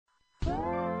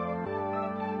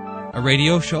a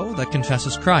radio show that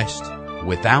confesses Christ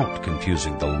without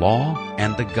confusing the law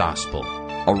and the gospel.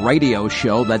 A radio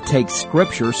show that takes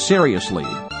Scripture seriously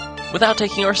without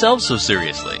taking ourselves so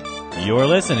seriously. You're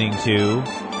listening to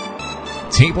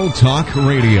Table Talk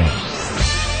Radio.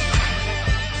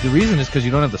 The reason is because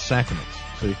you don't have the sacraments.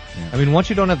 See? Yeah. I mean, once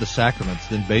you don't have the sacraments,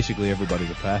 then basically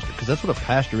everybody's a pastor. Because that's what a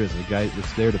pastor is, a guy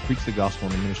that's there to preach the gospel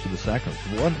and administer the sacraments.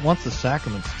 Once the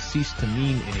sacraments cease to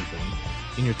mean anything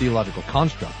in your theological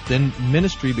construct, then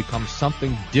ministry becomes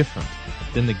something different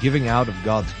than the giving out of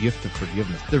God's gift of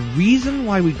forgiveness. The reason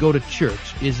why we go to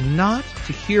church is not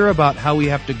to hear about how we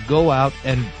have to go out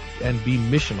and be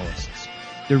missionalists.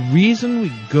 The reason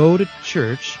we go to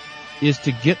church is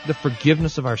to get the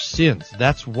forgiveness of our sins.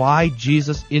 That's why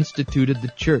Jesus instituted the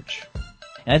church.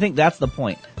 And I think that's the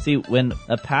point. See, when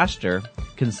a pastor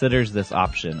considers this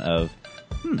option of,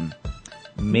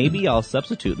 maybe I'll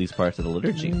substitute these parts of the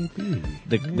liturgy.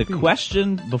 The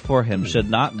question before him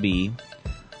should not be,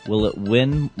 will it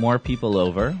win more people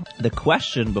over? The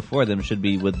question before them should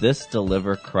be, would this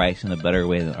deliver Christ in a better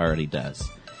way than it already does?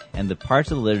 And the parts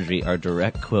of the liturgy are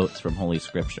direct quotes from Holy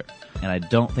Scripture. And I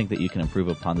don't think that you can improve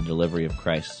upon the delivery of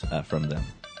Christ from them.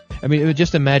 I mean,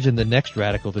 just imagine the next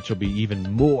radical that will be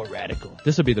even more radical.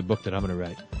 This will be the book that I'm going to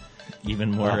write.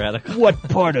 Even more radical? What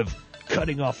part of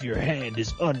cutting off your hand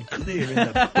is unclear in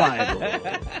the Bible?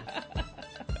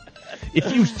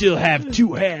 If you still have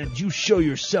two hands, you show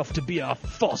yourself to be a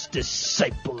false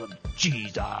disciple of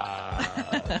Jesus.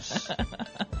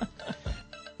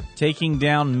 Taking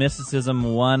down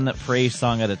mysticism one praise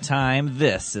song at a time.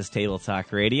 This is Table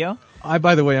Talk Radio.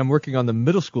 By the way, I'm working on the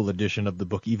middle school edition of the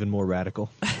book, Even More Radical.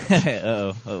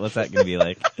 Uh-oh. What's that going to be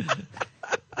like?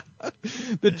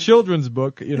 The children's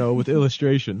book, with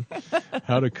illustration.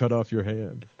 How to cut off your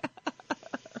hand.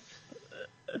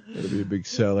 That'll be a big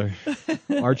seller.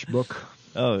 Arch book.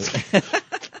 Oh.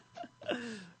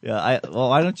 Yeah. Well,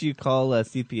 why don't you call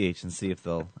CPH and see if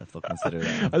they'll consider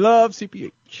that? I love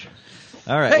CPH.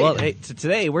 All right. Hey. Well,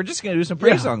 today we're just going to do some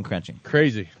praise song crunching.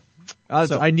 Crazy.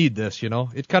 I need this,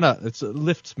 It kind of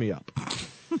lifts me up.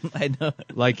 I know.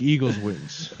 Like eagle's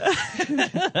wings.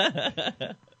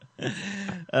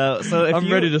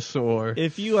 I'm ready to soar.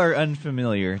 If you are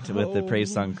unfamiliar with the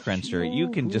Praise Song Cruncher, you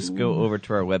can just go over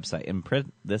to our website and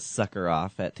print this sucker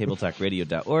off at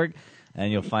tabletalkradio.org,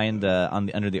 and you'll find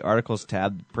under the Articles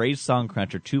tab, Praise Song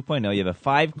Cruncher 2.0. You have a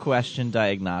 5-question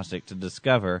diagnostic to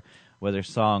discover whether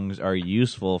songs are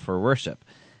useful for worship.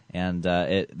 And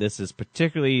this is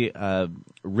particularly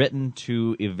written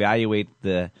to evaluate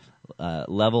the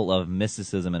level of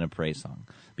mysticism in a praise song.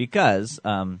 Because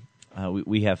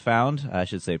we have found, I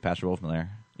should say, Pastor Wolfmiller,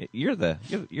 you're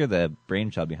the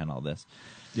brainchild behind all this.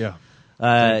 Yeah.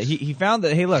 He found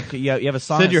that, hey, look, you have a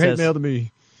song Send your that hate mail to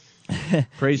me.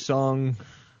 Praise song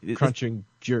crunching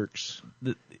jerks.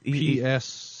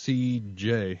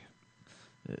 PSCJ.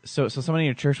 So somebody in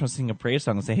your church wants to sing a praise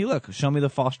song and say, hey, look, show me the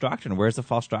false doctrine. Where's the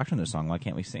false doctrine in the song? Why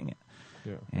can't we sing it?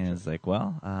 Yeah. And it's like,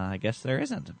 well, I guess there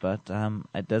isn't. But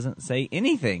it doesn't say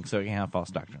anything, so it can have false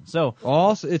doctrine. So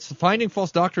also, it's finding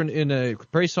false doctrine in a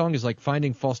praise song is like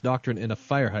finding false doctrine in a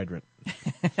fire hydrant.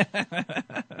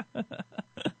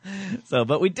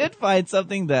 But we did find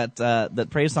something that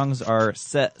praise songs are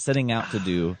setting out to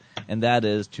do, and that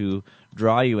is to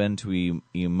draw you into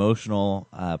emotional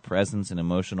presence and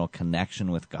emotional connection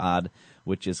with God,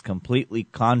 which is completely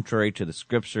contrary to the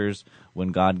Scriptures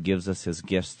when God gives us His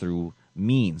gifts through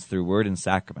means, through word and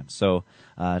sacrament. So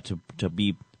to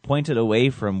be pointed away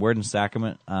from word and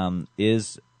sacrament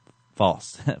is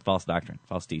false, false doctrine,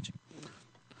 false teaching.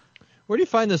 Where do you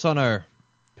find this on our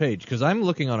page? Because I'm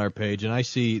looking on our page and I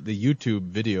see the YouTube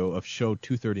video of show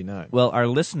 239. Well, our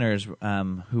listeners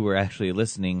who were actually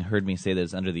listening heard me say that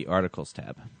it's under the Articles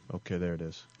tab. Okay, there it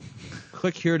is.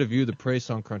 Click here to view the Praise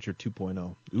Song Cruncher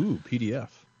 2.0. Ooh, PDF.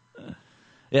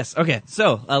 Yes, okay.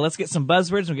 So let's get some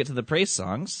buzzwords and we'll get to the praise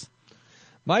songs.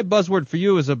 My buzzword for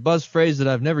you is a buzz phrase that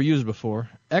I've never used before.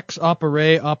 Ex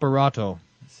opere operato.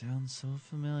 It sounds so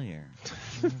familiar.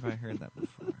 Where have I heard that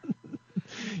before?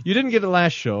 You didn't get it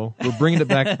last show. We're bringing it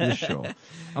back to this show.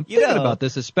 I'm thinking about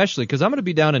this especially because I'm going to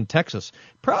be down in Texas.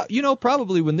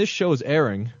 Probably when this show is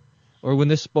airing, or when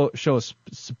this show is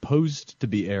supposed to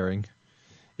be airing,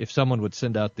 if someone would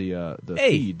send out the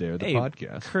feed there, the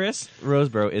podcast. Chris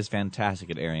Roseborough is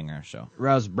fantastic at airing our show.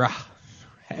 Roseborough.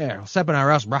 Hey, what's up in our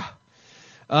Roseborough?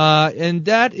 And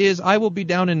that is, I will be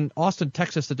down in Austin,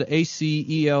 Texas at the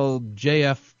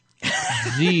ACELJFZ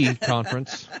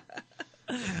conference.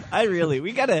 We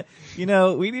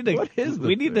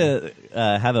need to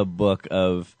have a book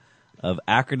of of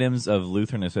acronyms of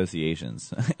Lutheran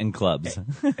associations and clubs.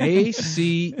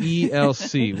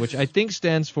 ACELC, which I think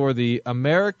stands for the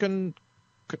American.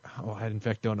 Oh, I in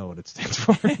fact don't know what it stands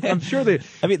for. I'm sure the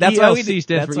that's why we ELC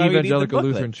stands for Evangelical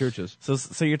Lutheran Churches.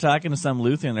 So you're talking to some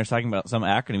Lutheran, they're talking about some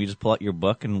acronym. You just pull out your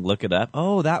book and look it up.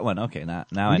 Oh, that one. Okay, now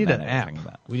I need know an what app. you're talking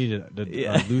about. We need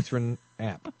a Lutheran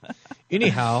app.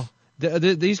 Anyhow,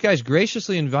 these guys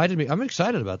graciously invited me. I'm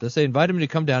excited about this. They invited me to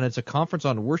come down. It's a conference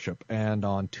on worship, and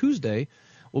on Tuesday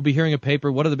we'll be hearing a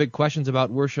paper. What are the big questions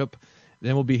about worship?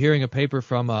 Then we'll be hearing a paper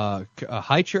from a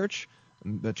high church,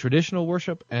 traditional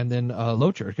worship, and then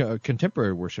low church,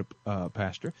 contemporary worship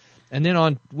pastor. And then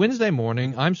on Wednesday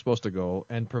morning, I'm supposed to go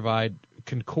and provide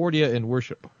Concordia in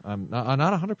worship. I'm not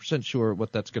 100% sure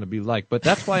what that's going to be like, but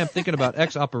that's why I'm thinking about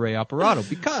Ex Opere Operato,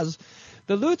 because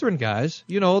the Lutheran guys,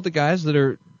 the guys that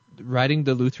are writing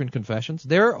the Lutheran confessions,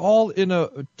 they're all in a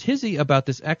tizzy about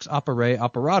this Ex Opere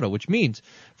Operato, which means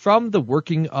from the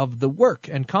working of the work,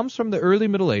 and comes from the early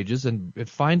Middle Ages, and it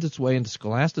finds its way into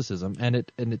scholasticism, and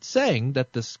it's saying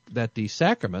that the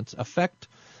sacraments affect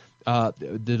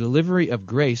the delivery of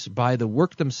grace by the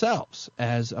work themselves,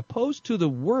 as opposed to the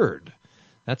word.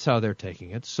 That's how they're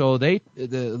taking it. So the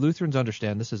Lutherans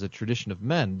understand this as a tradition of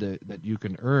men, that you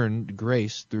can earn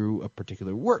grace through a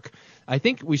particular work. I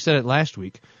think we said it last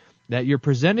week, that you're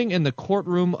presenting in the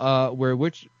courtroom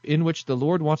in which the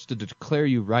Lord wants to declare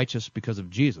you righteous because of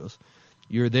Jesus.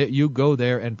 You go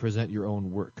there and present your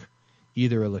own work,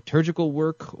 either a liturgical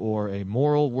work or a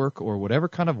moral work or whatever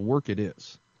kind of work it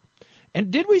is.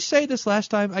 And did we say this last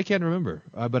time? I can't remember,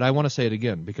 but I want to say it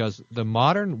again, because the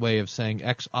modern way of saying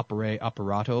Ex Opere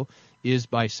Operato is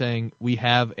by saying we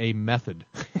have a method.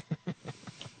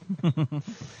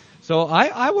 So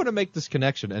I want to make this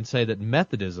connection and say that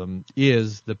Methodism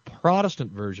is the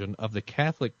Protestant version of the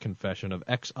Catholic confession of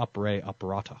Ex Opere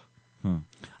Operata.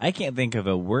 I can't think of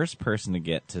a worse person to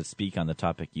get to speak on the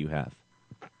topic you have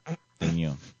than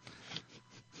you.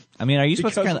 I mean, are you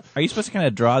supposed to kind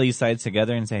of draw these sides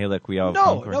together and say, "Hey, look, we all"?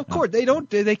 No, of course they don't.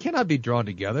 They cannot be drawn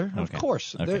together. Okay. Of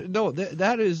course, okay.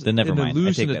 That is then never an mind.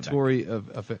 hallucinatory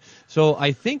of. So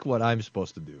I think what I'm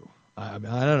supposed to do. I don't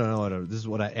know. This is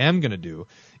what I am going to do.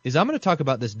 Is I'm going to talk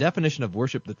about this definition of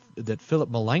worship that Philip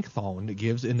Melanchthon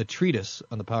gives in the treatise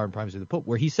on the power and primacy of the Pope,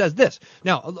 where he says this.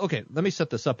 Now, okay, let me set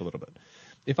this up a little bit.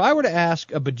 If I were to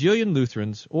ask a bajillion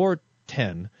Lutherans, or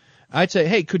 10, I'd say,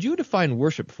 hey, could you define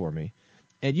worship for me?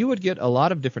 And you would get a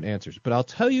lot of different answers. But I'll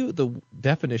tell you the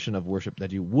definition of worship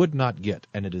that you would not get,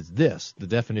 and it is this, the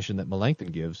definition that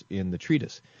Melanchthon gives in the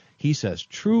treatise. He says,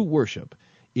 true worship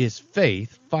is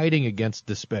faith fighting against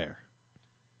despair.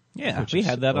 Yeah, we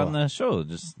had that on the show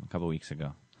just a couple weeks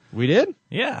ago. We did?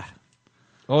 Yeah.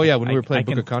 Oh, yeah, when we were playing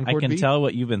Book of Concord. I can tell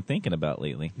what you've been thinking about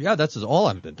lately. Yeah, that's all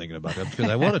I've been thinking about, because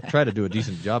I want to try to do a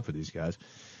decent job for these guys.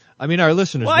 I mean, our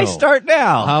listeners know. Why start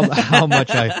now? How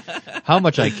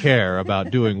much I care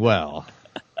about doing well.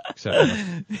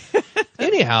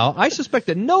 Anyhow, I suspect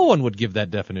that no one would give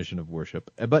that definition of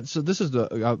worship. But so this is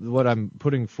what I'm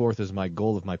putting forth as my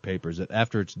goal of my paper, is that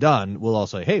after it's done, we'll all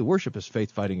say, hey, worship is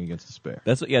faith fighting against despair.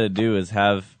 That's what you got to do, is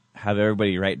have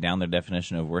everybody write down their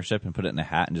definition of worship and put it in a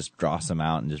hat and just draw some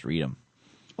out and just read them.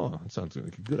 Oh, that sounds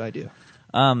like a good idea.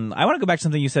 I want to go back to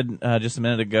something you said just a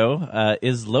minute ago.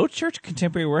 Is low church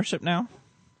contemporary worship now?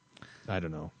 I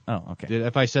don't know. Oh, okay.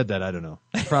 If I said that, I don't know.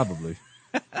 Probably.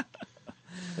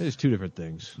 There's two different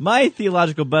things. My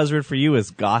theological buzzword for you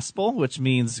is gospel, which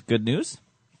means good news.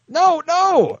 No.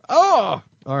 Oh!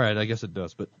 All right, I guess it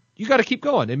does, but you got to keep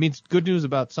going. It means good news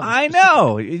about something. I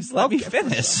know. You just let me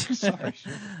finish. Sorry.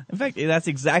 In fact, that's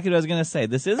exactly what I was going to say.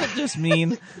 This isn't just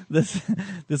mean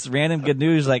this random good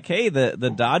news like, hey,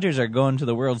 the Dodgers are going to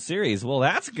the World Series. Well,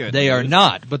 that's good. They are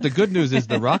not, but the good news is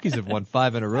the Rockies have won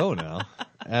 5 in a row now,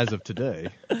 as of today.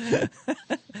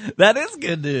 That is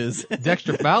good news.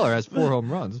 Dexter Fowler has 4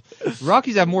 home runs.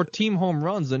 Rockies have more team home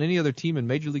runs than any other team in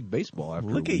Major League Baseball.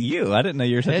 Look at you. I didn't know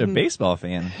you were such a baseball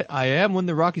fan. I am when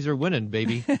the Rockies are winning,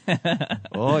 baby.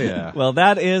 Oh, yeah. Well,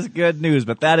 that is good news,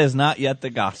 but that is not yet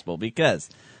the gospel, because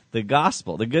the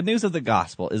gospel, the good news of the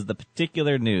gospel, is the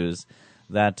particular news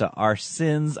that our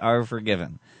sins are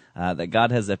forgiven, that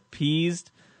God has appeased,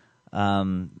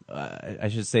 I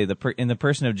should say, in the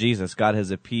person of Jesus, God has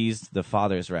appeased the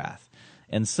Father's wrath.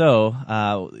 And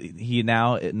so he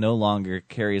now no longer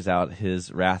carries out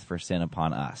his wrath for sin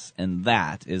upon us. And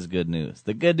that is good news.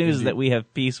 The good news is that we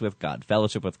have peace with God,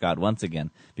 fellowship with God once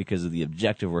again, because of the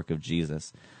objective work of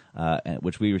Jesus,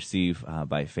 which we receive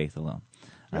by faith alone.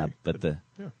 All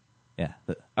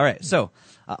right. So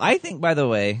I think, by the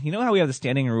way, you know how we have the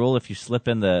standing rule, if you slip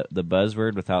in the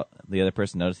buzzword without the other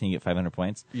person noticing, you get 500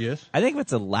 points? Yes. I think if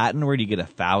it's a Latin word, you get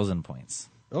 1,000 points.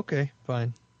 Okay,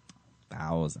 fine.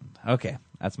 1,000. Okay,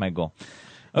 that's my goal.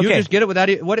 Okay. You just get it without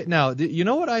it. Now, you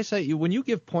know what I say? When you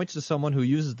give points to someone who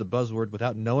uses the buzzword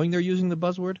without knowing they're using the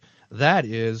buzzword, that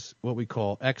is what we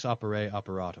call ex opere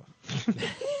operato.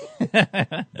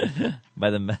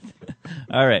 By the method.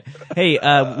 All right. Hey,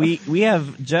 we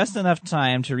have just enough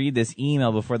time to read this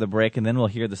email before the break, and then we'll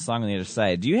hear the song on the other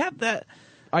side. Do you have that?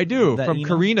 I do, that from email?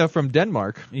 Karina from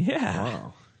Denmark. Yeah.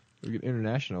 Wow. We're an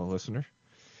international listener.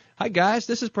 Hi, guys.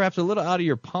 This is perhaps a little out of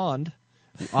your pond.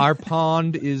 Our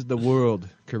pond is the world,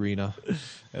 Karina.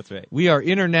 That's right. We are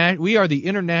the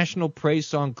International Praise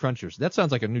Song Crunchers. That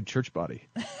sounds like a new church body.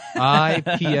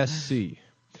 IPSC.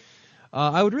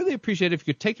 I would really appreciate it if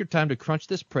you could take your time to crunch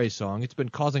this praise song. It's been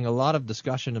causing a lot of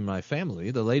discussion in my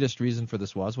family. The latest reason for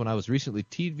this was when I was recently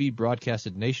TV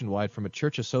broadcasted nationwide from a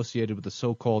church associated with the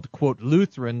so-called, quote,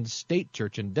 Lutheran state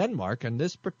church in Denmark, and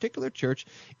this particular church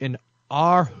in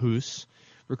Aarhus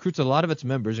recruits a lot of its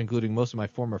members, including most of my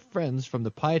former friends, from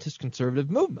the pietist conservative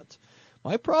movement.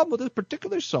 My problem with this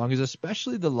particular song is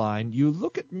especially the line, "You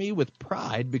look at me with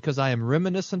pride because I am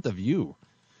reminiscent of you."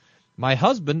 My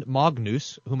husband,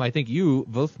 Magnus, whom I think you,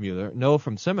 Wolfmuller, know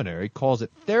from seminary, calls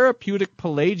it therapeutic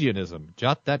Pelagianism.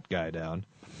 Jot that guy down.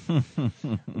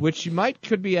 Which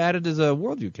could be added as a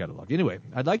worldview catalog. Anyway,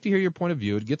 I'd like to hear your point of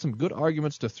view and get some good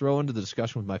arguments to throw into the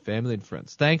discussion with my family and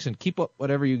friends. Thanks, and keep up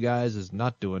whatever you guys is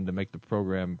not doing to make the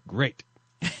program great.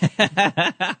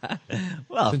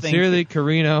 Well, sincerely,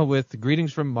 Karina, with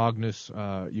greetings from Magnus.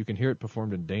 You can hear it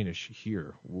performed in Danish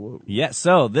here. Whoa. Yeah,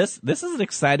 so this is an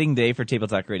exciting day for Table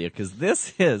Talk Radio because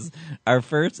this is our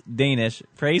first Danish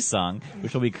praise song,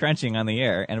 which we'll be crunching on the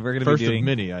air, and we're going to be doing first of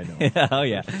many, I know. Oh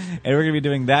yeah, and we're going to be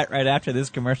doing that right after this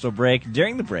commercial break.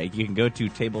 During the break, you can go to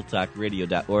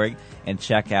tabletalkradio.org and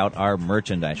check out our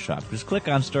merchandise shop. Just click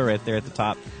on store right there at the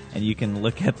top, and you can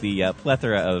look at the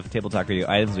plethora of Table Talk Radio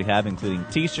items we have, including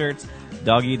T-shirts,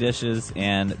 doggy dishes,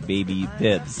 and baby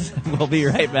bibs. We'll be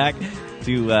right back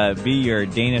to be your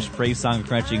Danish praise song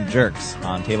crunching jerks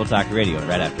on Table Talk Radio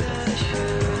right after this.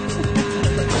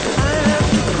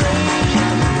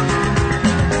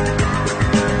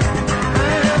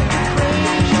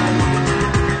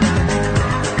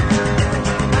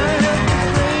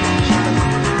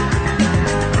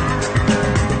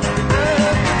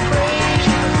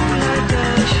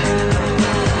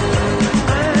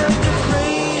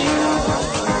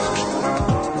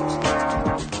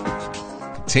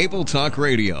 Table Talk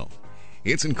Radio.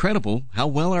 It's incredible how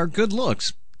well our good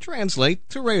looks translate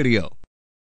to radio.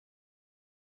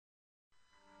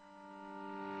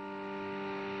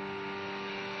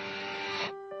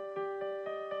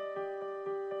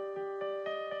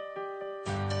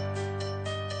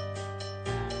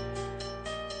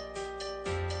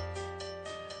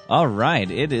 All right,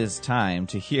 it is time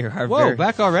to hear our Whoa,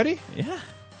 back already? Yeah.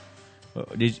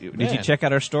 Did you check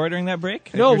out our store during that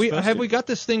break? No, we got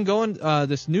this thing going.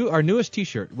 Our newest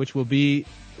T-shirt, which will be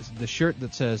the shirt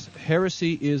that says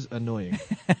 "Heresy is annoying."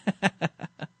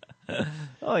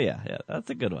 Oh yeah, that's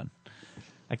a good one.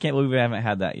 I can't believe we haven't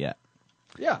had that yet.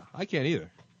 Yeah, I can't either.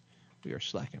 We are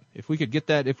slacking. If we could get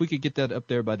that up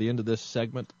there by the end of this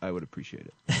segment, I would appreciate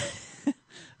it.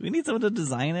 We need someone to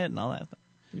design it and all that.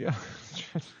 Yeah.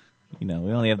 We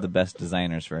only have the best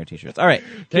designers for our T-shirts. All right.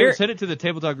 Send it to the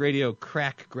Table Talk Radio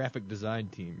crack graphic design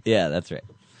team. Yeah, that's right.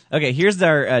 Okay, here's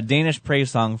our Danish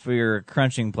praise song for your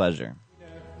crunching pleasure.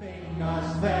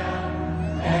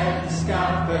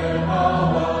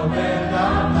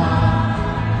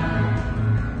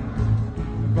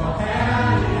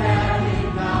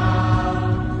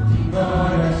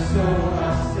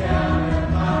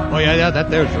 Oh, yeah, that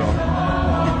there's wrong.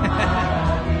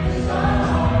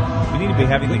 We need to be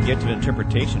having the gift of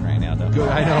interpretation right now, though. Good,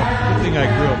 I know. Good thing I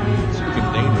grew up speaking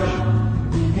Danish.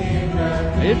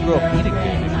 I didn't grow up eating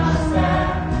Danish.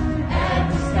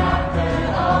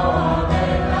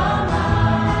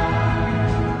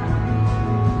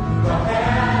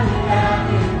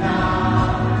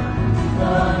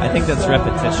 I think that's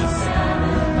repetitious.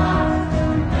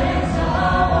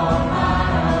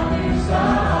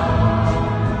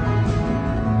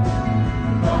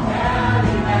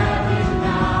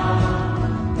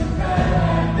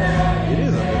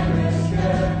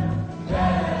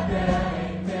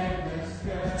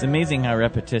 It's amazing how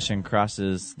repetition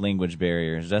crosses language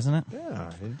barriers, doesn't it?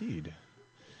 Yeah, indeed.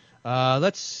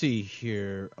 Let's see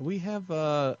here. We have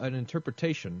an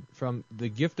interpretation from the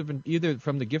gift of either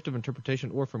from the gift of interpretation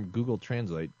or from Google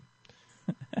Translate.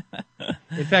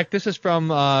 In fact, this is from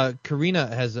Karina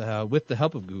has, with the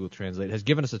help of Google Translate, has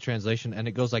given us a translation, and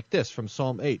it goes like this from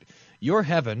Psalm 8. Your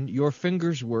heaven, your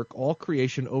fingers' work, all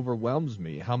creation overwhelms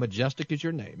me. How majestic is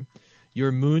your name.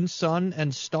 Your moon, sun,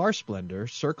 and star splendor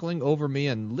circling over me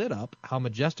and lit up. How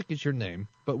majestic is your name.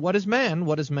 But what is man?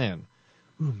 What is man?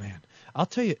 Ooh, man. I'll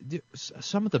tell you,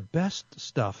 some of the best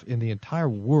stuff in the entire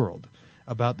world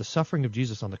about the suffering of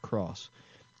Jesus on the cross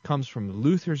comes from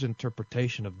Luther's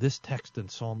interpretation of this text in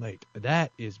Psalm 8.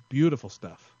 That is beautiful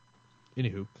stuff.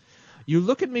 Anywho, you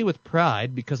look at me with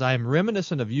pride because I am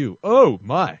reminiscent of you. Oh,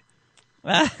 my.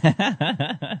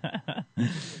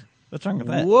 What's wrong with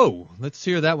that? Whoa, let's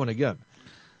hear that one again.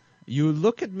 You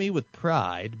look at me with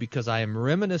pride because I am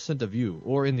reminiscent of you,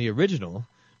 or in the original,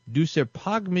 du ser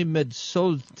pagmi med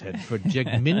solted for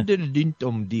jegminder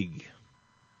dintom dig.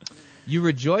 You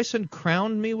rejoice and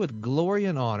crown me with glory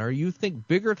and honor. You think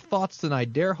bigger thoughts than I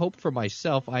dare hope for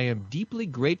myself. I am deeply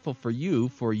grateful for you,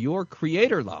 for your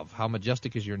creator love. How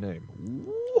majestic is your name.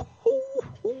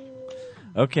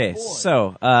 Okay,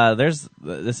 so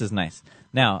this is nice.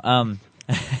 Now,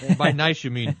 And by nice,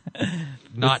 you mean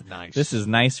not nice. This is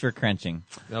nice for crenching.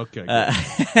 Okay.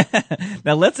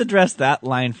 Now let's address that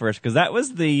line first, because that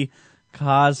was the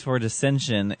cause for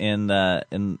dissension in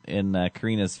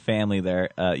Karina's family. There,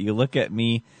 you look at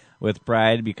me with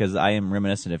pride because I am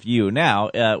reminiscent of you.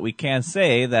 Now we can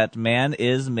say that man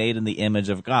is made in the image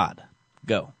of God.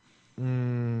 Go.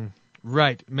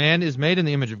 Right. Man is made in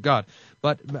the image of God,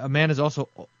 but man has also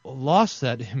lost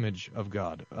that image of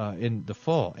God in the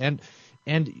fall. And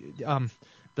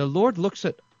the Lord looks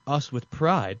at us with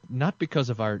pride, not because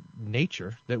of our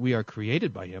nature, that we are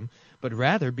created by Him, but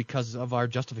rather because of our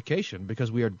justification,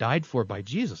 because we are died for by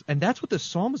Jesus. And that's what this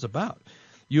psalm is about.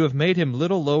 You have made Him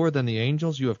little lower than the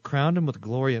angels. You have crowned Him with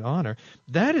glory and honor.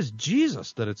 That is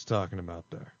Jesus that it's talking about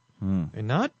there, and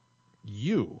not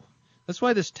you. That's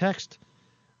why this text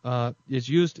is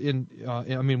used in.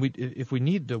 If we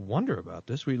need to wonder about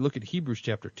this, we look at Hebrews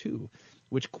chapter 2,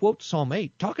 which quotes Psalm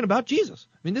 8, talking about Jesus.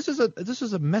 I mean, this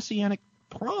is a messianic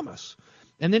promise,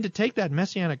 and then to take that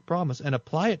messianic promise and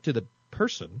apply it to the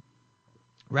person,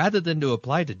 rather than to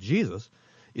apply it to Jesus,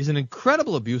 is an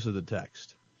incredible abuse of the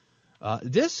text.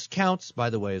 This counts,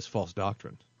 by the way, as false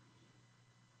doctrine.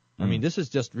 I mean, this is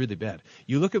just really bad.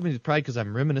 You look at me with pride because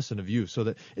I'm reminiscent of you. So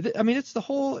that, I mean, it's the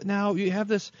whole, now you have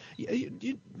this,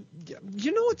 you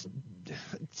know what's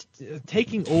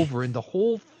taking over in the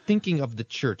whole thinking of the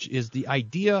church is the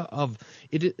idea of,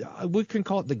 we can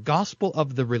call it the gospel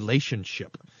of the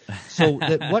relationship. So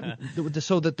that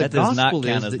the that gospel does not count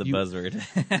is as that the you,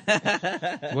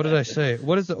 buzzword. What did I say?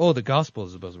 What is the gospel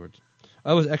is the buzzword.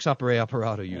 I was ex opere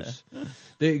operato use.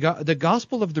 The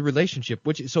gospel of the relationship,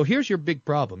 so here's your big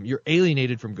problem. You're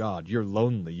alienated from God. You're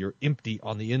lonely. You're empty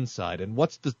on the inside. And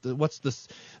what's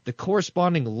the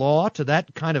corresponding law to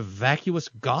that kind of vacuous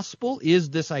gospel is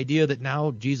this idea that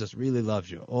now Jesus really loves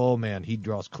you. Oh man, He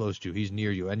draws close to you. He's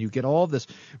near you. And you get all this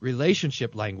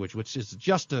relationship language, which is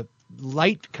just a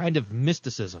light kind of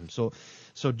mysticism. So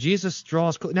Jesus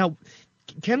draws close. Now,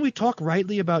 can we talk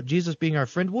rightly about Jesus being our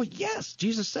friend? Well, yes.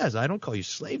 Jesus says, I don't call you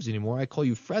slaves anymore. I call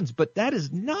you friends. But that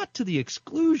is not to the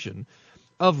exclusion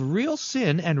of real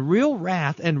sin and real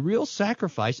wrath and real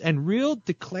sacrifice and real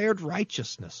declared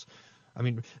righteousness. I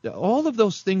mean, all of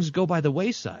those things go by the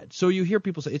wayside. So you hear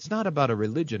people say, it's not about a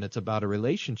religion, it's about a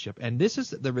relationship. And this is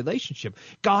the relationship.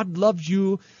 God loves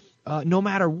you no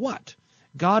matter what.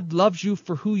 God loves you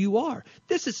for who you are.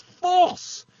 This is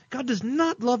false. God does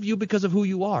not love you because of who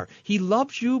you are. He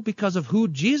loves you because of who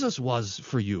Jesus was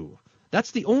for you.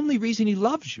 That's the only reason He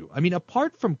loves you. I mean,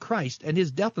 apart from Christ and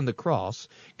His death on the cross,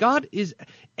 God is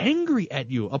angry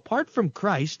at you. Apart from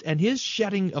Christ and His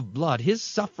shedding of blood, His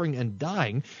suffering and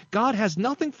dying, God has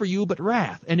nothing for you but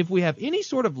wrath. And if we have any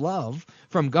sort of love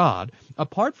from God,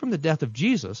 apart from the death of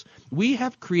Jesus, we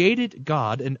have created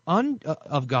God, an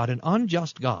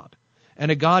unjust God, and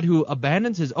a God who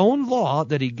abandons His own law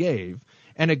that He gave,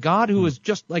 and a God who is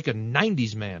just like a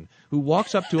 90s man who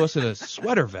walks up to us in a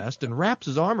sweater vest and wraps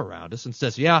his arm around us and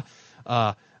says,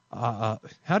 how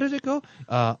did it go?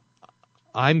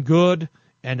 I'm good,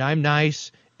 and I'm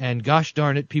nice, and gosh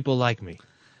darn it, people like me.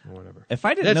 Or whatever. If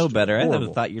I didn't know better, I would horrible.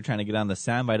 have thought you were trying to get on the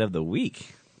soundbite of the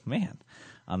week. Man,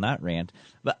 on that rant.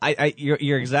 But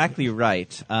you're exactly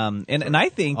right. And I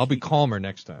think I'll be calmer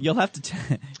next time. you'll have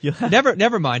to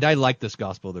Never mind. I like this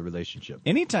gospel of the relationship.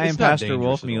 Anytime It's not Pastor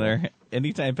dangerous at all.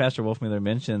 Wolfmueller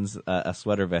mentions a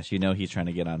sweater vest, you know he's trying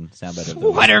to get on soundbite of the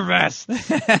week. Sweater vest.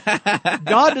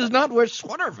 God does not wear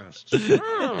sweater vests.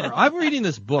 I'm reading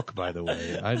this book, by the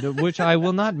way, which I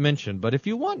will not mention. But if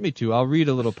you want me to, I'll read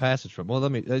a little passage from. Well,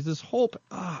 this whole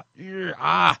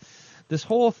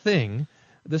thing,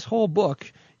 this whole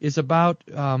book is about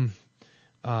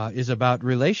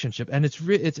relationship, and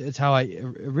it's how I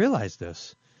realized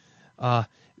this.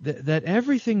 that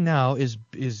everything now is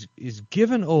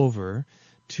given over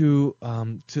to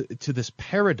this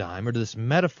paradigm or to this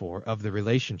metaphor of the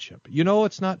relationship. You know,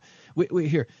 it's not.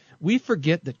 We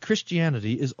forget that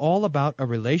Christianity is all about a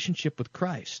relationship with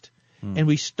Christ. And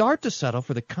we start to settle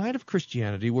for the kind of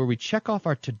Christianity where we check off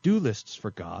our to-do lists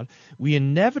for God. We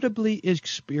inevitably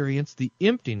experience the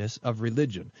emptiness of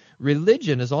religion.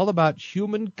 Religion is all about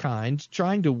humankind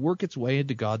trying to work its way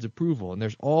into God's approval, and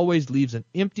there's always leaves an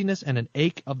emptiness and an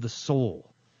ache of the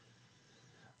soul.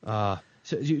 So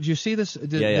do you see this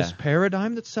this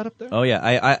paradigm that's set up there? Oh yeah,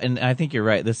 I think you're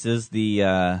right. This is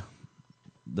the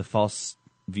false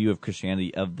view of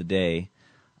Christianity of the day.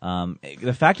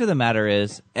 The fact of the matter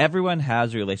is, everyone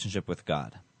has a relationship with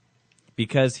God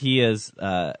because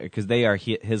because they are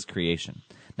His creation.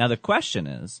 Now the question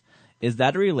is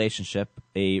that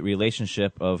a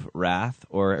relationship of wrath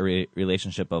or a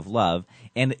relationship of love?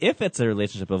 And if it's a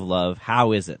relationship of love,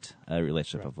 how is it a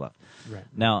relationship of love? Right.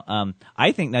 Now,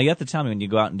 I think you have to tell me when you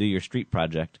go out and do your street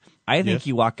project. I think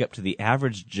you walk up to the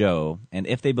average Joe, and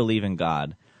if they believe in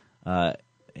God,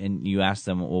 and you ask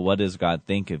them, well, what does God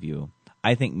think of you?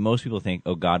 I think most people think,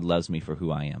 oh, God loves me for who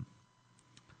I am.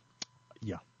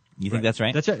 Yeah. You think that's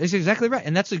right? That's exactly right.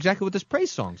 And that's exactly what this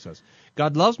praise song says.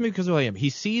 God loves me because of who I am.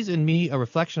 He sees in me a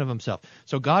reflection of himself.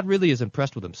 So God really is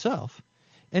impressed with himself.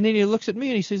 And then he looks at me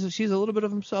and he sees a little bit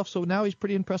of himself, so now he's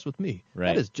pretty impressed with me.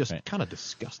 Right. That is just kind of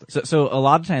disgusting. So a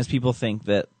lot of times people think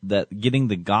that getting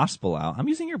the gospel out, I'm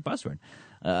using your buzzword,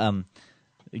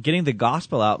 getting the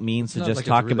gospel out means to just like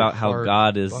talk really about how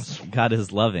God is buzzword. God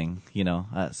is loving, you know.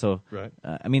 Right.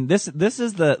 I mean, this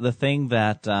is the thing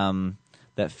that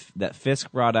that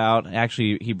Fisk brought out.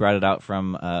 Actually, he brought it out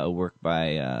from a work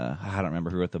by I don't remember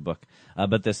who wrote the book,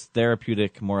 but this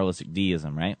therapeutic moralistic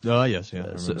deism, right? Oh yes,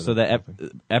 yeah. So that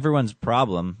everyone's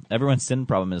sin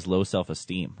problem is low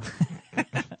self-esteem,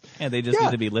 and they just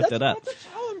need to be lifted up. That's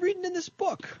how I'm reading in this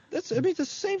book. It's the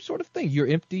same sort of thing. You're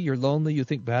empty, you're lonely, you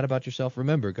think bad about yourself.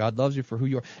 Remember, God loves you for who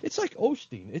you are. It's like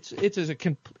Osteen.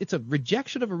 It's a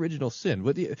rejection of original sin.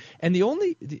 If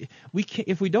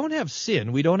we don't have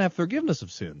sin, we don't have forgiveness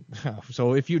of sin.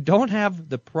 So if you don't have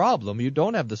the problem, you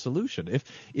don't have the solution.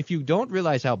 If you don't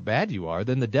realize how bad you are,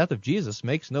 then the death of Jesus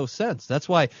makes no sense. That's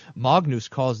why Magnus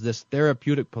calls this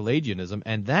therapeutic Pelagianism,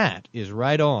 and that is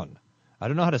right on. I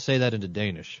don't know how to say that into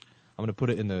Danish. I'm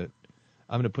going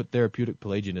to put therapeutic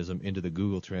Pelagianism into the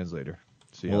Google Translator.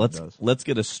 See how it does. Let's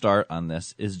get a start on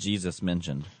this. Is Jesus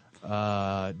mentioned?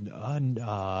 No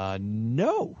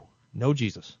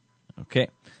Jesus. Okay.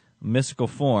 Mystical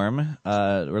form.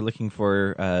 We're looking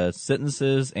for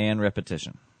sentences and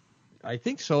repetition. I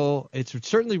think so. It's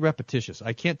certainly repetitious.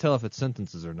 I can't tell if it's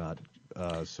sentences or not.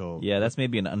 Yeah, that's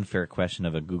maybe an unfair question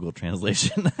of a Google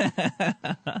translation.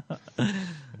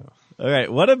 All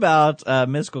right. What about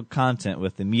mystical content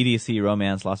with immediacy,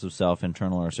 romance, loss of self,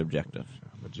 internal or subjective?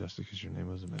 Majestic is your name,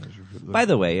 was a manager. By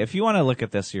the way, if you want to look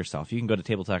at this yourself, you can go to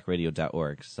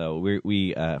tabletalkradio.org. So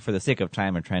we for the sake of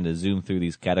time, are trying to zoom through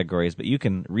these categories, but you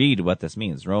can read what this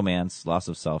means: romance, loss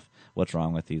of self, what's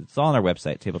wrong with you. It's all on our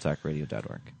website,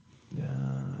 tabletalkradio.org.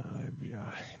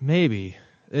 Maybe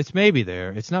it's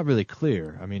there. It's not really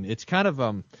clear. I mean, it's kind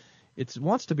of it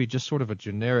wants to be just sort of a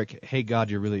generic, hey, God,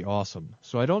 you're really awesome.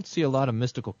 So I don't see a lot of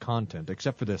mystical content,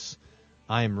 except for this,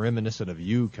 I am reminiscent of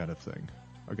you kind of thing.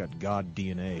 I got God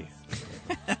DNA.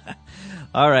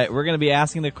 All right, we're going to be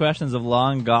asking the questions of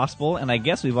law and gospel, and I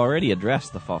guess we've already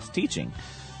addressed the false teaching.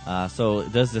 So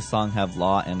does this song have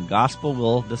law and gospel?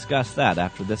 We'll discuss that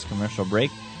after this commercial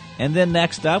break. And then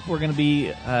next up, we're going to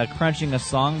be crunching a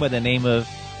song by the name of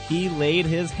He Laid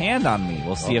His Hand on Me.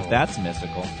 We'll see if that's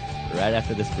mystical right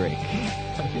after this break.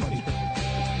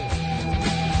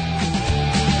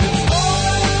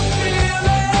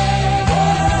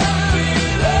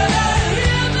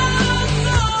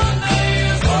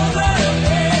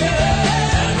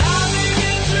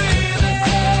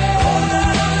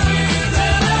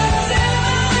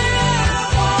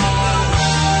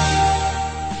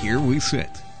 Here we sit.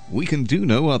 We can do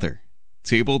no other.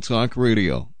 Table Talk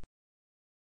Radio.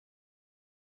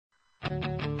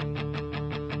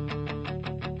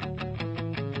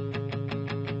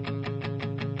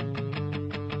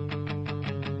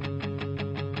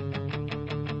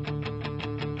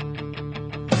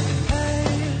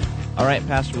 All right,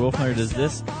 Pastor Wolfner, does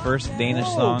this first Danish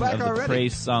song of the already.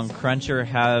 Praise Song Cruncher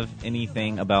have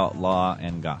anything about law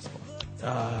and gospel?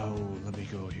 Let me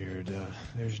go here.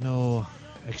 There's no...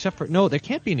 Except for... No, there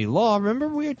can't be any law. Remember,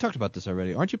 we had talked about this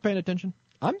already. Aren't you paying attention?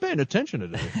 I'm paying attention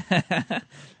today.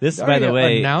 This, by the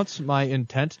way... announce my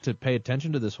intent to pay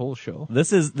attention to this whole show.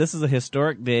 This is a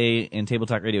historic day in Table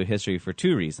Talk Radio history for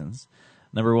two reasons.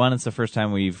 Number one, it's the first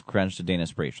time we've crunched a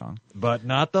Danish praise song. But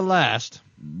not the last.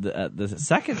 The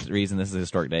second reason this is a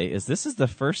historic day is this is the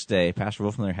first day Pastor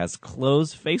Wolfmiller has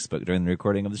closed Facebook during the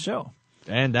recording of the show.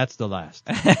 And that's the last.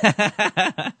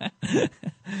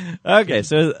 Okay,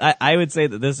 so I would say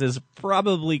that this is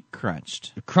probably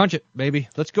crunched. Crunch it, baby.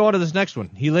 Let's go on to this next one.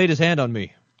 He laid his hand on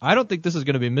me. I don't think this is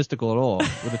going to be mystical at all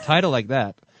with a title like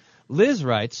that. Liz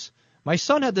writes, my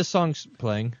son had this song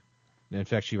playing. In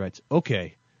fact, she writes,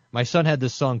 okay, my son had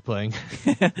this song playing.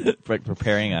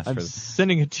 Preparing us. I'm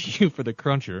sending it to you for the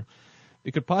cruncher.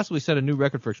 It could possibly set a new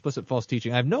record for explicit false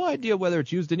teaching. I have no idea whether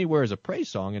it's used anywhere as a praise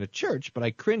song in a church, but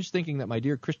I cringe thinking that my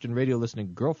dear Christian radio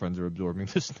listening girlfriends are absorbing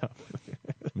this stuff.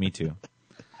 Me too.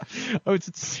 I would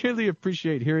sincerely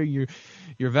appreciate hearing your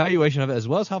evaluation of it, as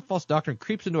well as how false doctrine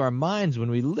creeps into our minds when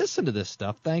we listen to this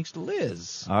stuff. Thanks,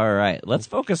 Liz. All right, let's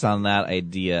focus on that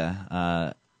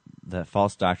idea, the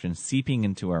false doctrine seeping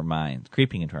into our minds,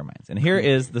 creeping into our minds. And here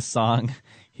is the song,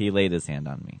 He Laid His Hand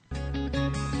on Me.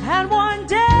 And one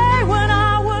day when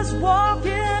I was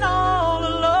walking all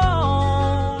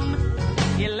alone,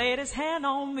 He laid His hand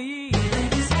on me. He laid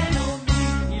His hand on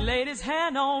me. He laid His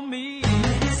hand on me. He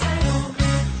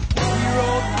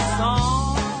wrote the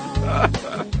song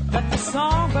that the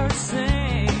songbirds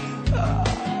sing,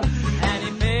 and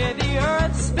He made the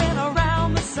earth spin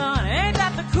around the sun. Ain't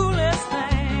that the coolest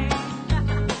thing?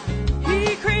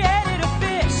 He created a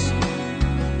fish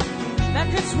that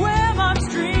could swim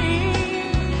upstream,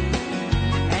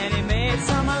 and He made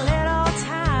some little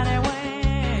tiny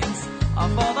wings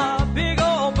for the big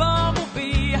old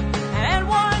bumblebee. And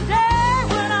one day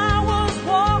when I was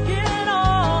walking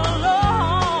all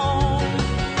alone,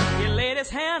 He laid His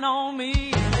hand on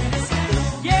me.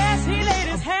 Yes, He laid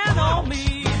His hand on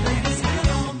me.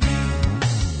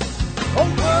 Oh,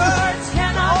 words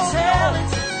cannot tell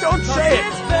it. Don't say it.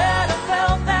 It's better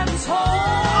felt than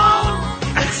told.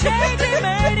 The change He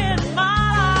made in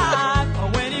my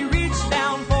life when He reached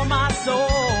down for my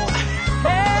soul.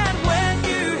 And when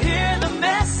you hear the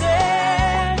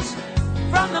message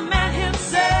from the man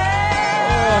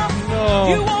himself,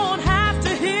 you won't have to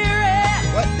hear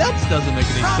it What? That doesn't make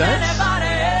any from sense. anybody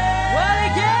else. Well, He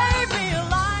gave me a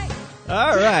light.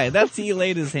 All right, that's He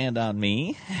Laid His Hand on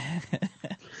Me.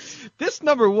 This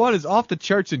number one is off the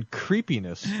charts in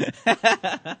creepiness.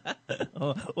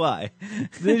 Why?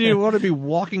 Then you want to be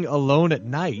walking alone at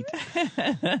night.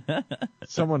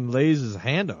 Someone lays his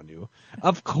hand on you.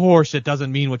 Of course it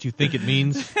doesn't mean what you think it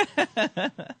means.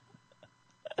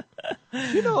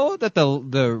 You know that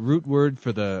the root word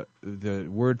for the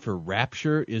word for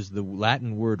rapture is the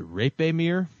Latin word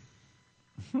rapemir?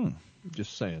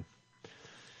 Just saying.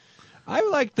 I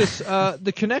like this,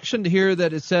 the connection here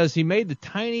that it says He made the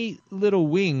tiny little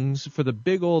wings for the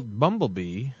big old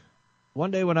bumblebee. One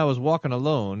day when I was walking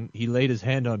alone, He laid His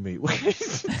hand on me. What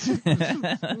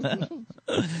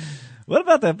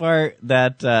about that part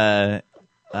that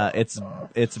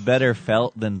it's better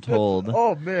felt than told?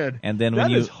 Oh, man. And then That when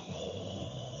you is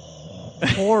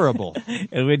horrible.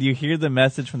 and when you hear the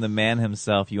message from the man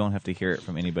himself, you won't have to hear it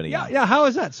from anybody else. Yeah, how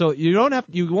is that? So you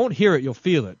won't hear it, you'll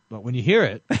feel it. But when you hear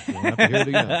it, you won't have to hear it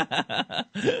again.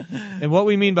 And what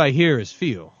we mean by hear is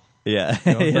feel. Yeah.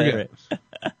 Don't Yeah, forget. right.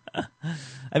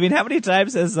 I mean, how many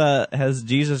times has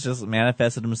Jesus just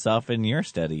manifested Himself in your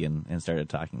study and started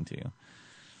talking to you?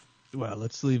 Well,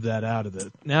 let's leave that out of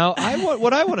it. Now,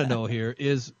 what I want to know here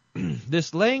is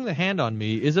this laying the hand on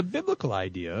me is a biblical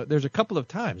idea. There's a couple of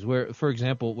times where, for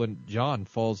example, when John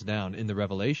falls down in the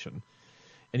Revelation,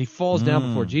 and he falls down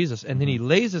before Jesus, and then He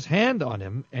lays His hand on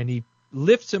him, and He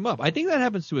lifts him up. I think that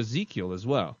happens to Ezekiel as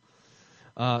well,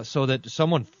 so that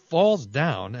someone falls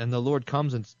down, and the Lord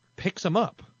comes and picks him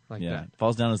up like that.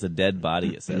 Falls down as a dead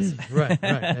body, it says. Right.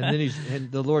 And then and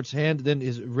the Lord's hand then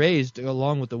is raised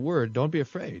along with the word, don't be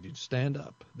afraid, you stand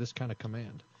up, this kind of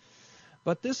command.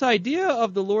 But this idea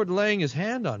of the Lord laying His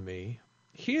hand on me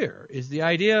here is the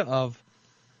idea of,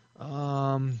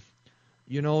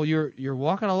 you're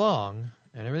walking along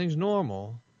and everything's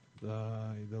normal.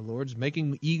 The Lord's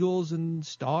making eagles and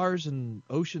stars and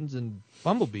oceans and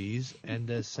bumblebees, and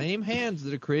the same hands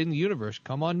that are creating the universe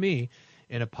come on me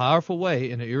in a powerful way,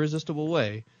 in an irresistible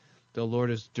way. The Lord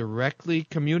is directly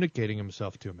communicating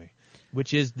Himself to me.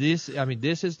 Which is this? I mean,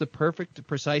 this is the perfect,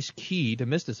 precise key to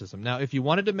mysticism. Now, if you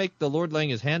wanted to make the Lord laying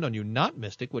His hand on you not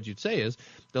mystic, what you'd say is,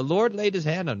 the Lord laid His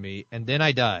hand on me, and then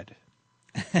I died.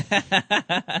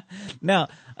 Now,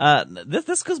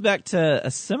 this goes back to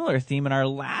a similar theme in our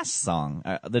last song.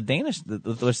 The Danish,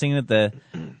 we're singing at the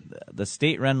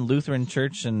state-run Lutheran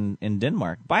church in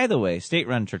Denmark. By the way,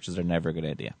 state-run churches are never a good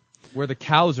idea. Where the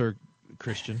cows are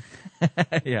Christian.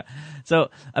 Yeah. So,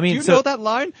 I mean, Do you know that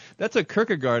line? That's a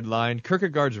Kierkegaard line.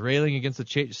 Kierkegaard's railing against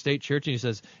the state church, and he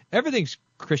says, everything's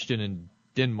Christian in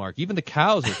Denmark. Even the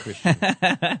cows are Christian.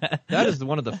 That is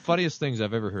one of the funniest things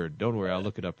I've ever heard. Don't worry, I'll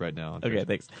look it up right now. Okay,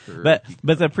 thanks. But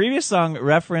the previous song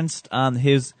referenced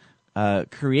his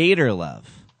creator love,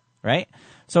 right?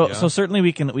 So certainly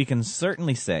we can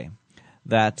certainly say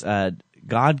that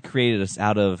God created us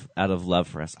out of love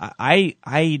for us. I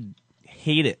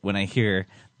hate it when I hear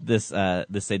this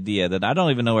idea that I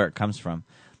don't even know where it comes from,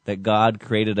 that God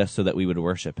created us so that we would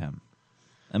worship Him.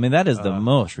 I mean, that is the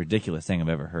most ridiculous thing I've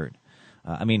ever heard.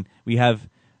 I mean, we have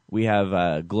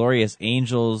glorious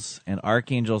angels and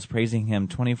archangels praising Him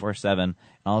 24/7, and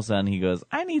all of a sudden He goes,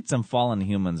 "I need some fallen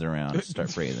humans around to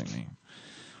start praising me."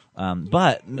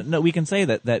 But no, we can say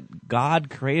that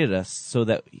God created us so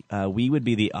that we would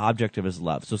be the object of His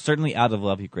love. So certainly out of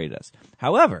love He created us.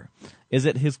 However, is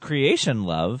it His creation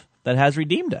love that has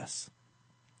redeemed us?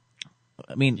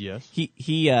 I mean, yes. He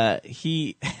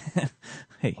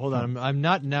Hey, hold on. I'm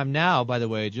now, by the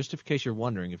way, just in case you're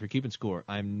wondering, if you're keeping score,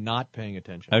 I'm not paying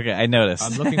attention. Okay, I noticed.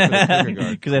 I'm looking for the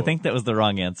Kierkegaard because I think that was the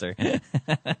wrong answer.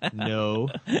 No.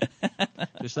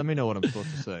 Just let me know what I'm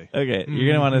supposed to say. Okay,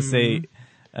 you're gonna want to say.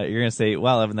 You're gonna say,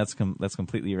 "Well, Evan, that's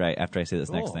completely right." After I say this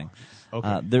next thing,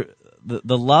 okay.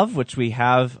 The love which we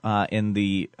have in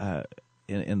the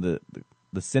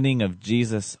sinning of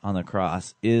Jesus on the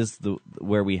cross is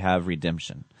where we have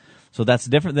redemption. So that's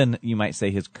different than, you might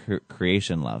say, His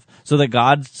creation love. So that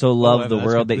God so loved the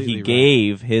world that He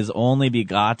gave His only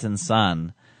begotten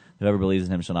Son. Whoever believes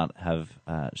in Him shall have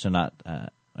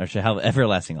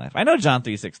everlasting life. I know John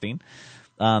 3:16.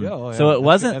 So it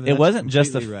wasn't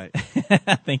just right.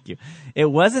 Thank you. It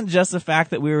wasn't just the fact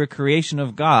that we were a creation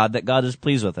of God, that God is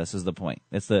pleased with us, is the point.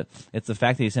 It's the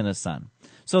fact that He sent His Son.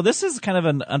 So this is kind of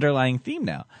an underlying theme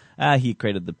now. He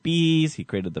created the bees, He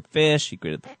created the fish, He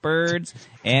created the birds,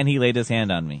 and He laid His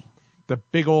hand on me. The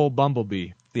big old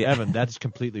bumblebee. Yeah. Evan, that's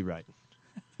completely right.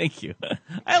 Thank you.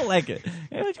 I like it.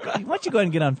 Why don't you go ahead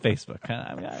and get on Facebook?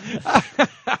 Huh?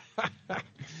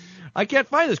 I can't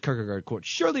find this Kierkegaard quote.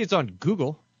 Surely it's on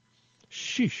Google.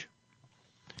 Sheesh.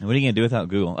 And what are you going to do without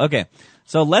Google? Okay,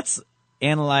 so let's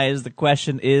analyze the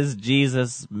question, is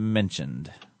Jesus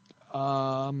mentioned?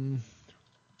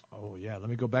 Oh, yeah, let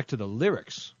me go back to the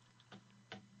lyrics.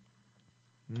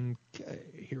 Okay,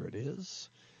 here it is.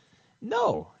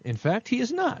 No, in fact, He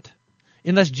is not.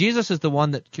 Unless Jesus is the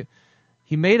one that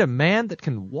He made a man that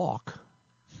can walk.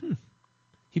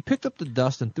 He picked up the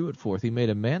dust and threw it forth. He made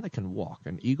a man that can walk,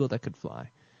 an eagle that could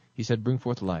fly. He said, bring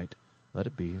forth light. Let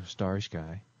it be a starry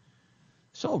sky.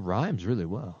 This all rhymes really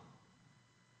well.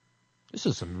 This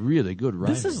is some really good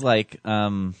rhyming. This is like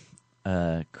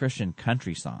a Christian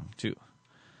country song, too.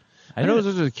 I know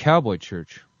this is a cowboy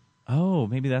church. Oh,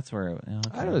 maybe that's where... Okay.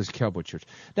 I know this is a cowboy church.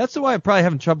 That's why I'm probably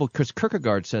having trouble, because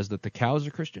Kierkegaard says that the cows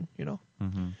are Christian, you know?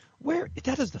 Mm-hmm.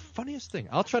 That is the funniest thing.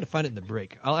 I'll try to find it in the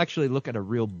break. I'll actually look at a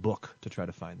real book to try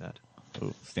to find that.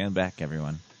 Oh, stand back,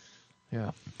 everyone.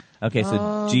 Yeah. Okay,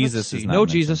 so Jesus is not No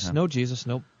mentioned, Jesus, huh? no Jesus,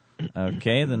 nope.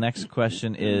 Okay, the next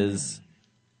question is...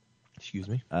 Excuse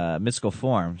me? Mystical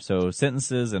form, so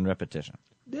sentences and repetition.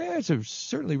 There's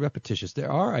certainly repetitious.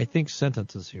 There are, I think,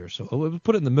 sentences here, so we'll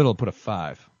put it in the middle and put a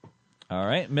 5. All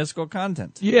right, mystical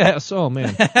content. Yes, oh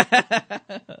man.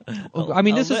 I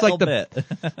mean, this is like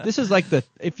this is like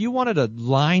if you wanted a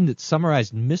line that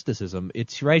summarized mysticism,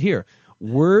 it's right here.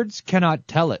 Words cannot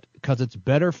tell it because it's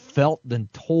better felt than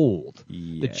told.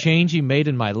 Yeah. The change He made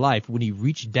in my life when He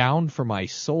reached down for my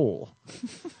soul.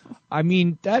 I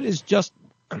mean, that is just,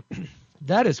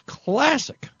 that is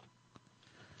classic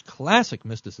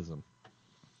mysticism.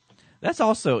 That's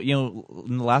also, in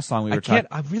the last song we were talking...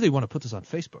 I really want to put this on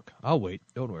Facebook. I'll wait.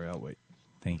 Don't worry, I'll wait.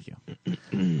 Thank you.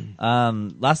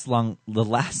 The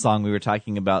last song we were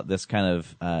talking about this kind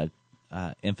of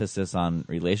emphasis on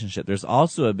relationship. There's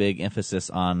also a big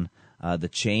emphasis on the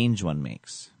change one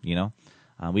makes,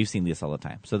 We've seen this all the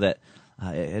time. So that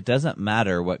it doesn't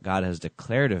matter what God has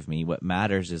declared of me. What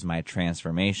matters is my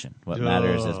transformation. What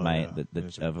matters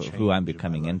is of who I'm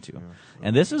becoming into. Yeah.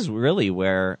 And this is really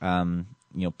where...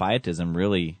 pietism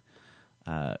really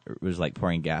was like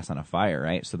pouring gas on a fire,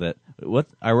 right? So that what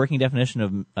our working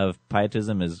definition of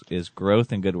pietism is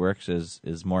growth in good works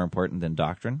is more important than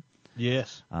doctrine.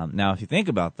 Yes. Now, if you think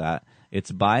about that,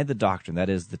 it's by the doctrine, that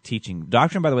is the teaching.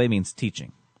 Doctrine, by the way, means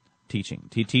teaching.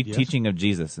 Teaching of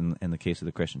Jesus in the case of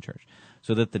the Christian church.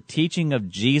 So that the teaching of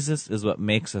Jesus is what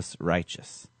makes us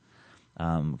righteous.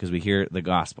 Because we hear the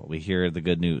gospel, we hear the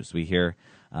good news, we hear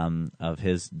of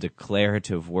His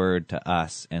declarative word to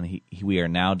us, and we are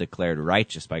now declared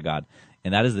righteous by God.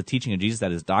 And that is the teaching of Jesus,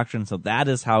 that is doctrine. So that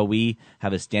is how we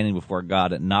have a standing before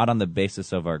God, not on the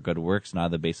basis of our good works, not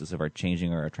on the basis of our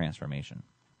changing or our transformation.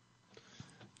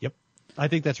 Yep. I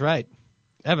think that's right.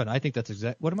 Evan, I think that's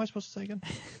what am I supposed to say again?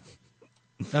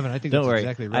 Evan, I think Don't that's worry.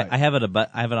 exactly right. I have it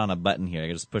I have it on a button here. I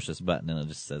can just push this button and it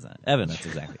just says that. Evan, that's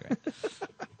exactly right.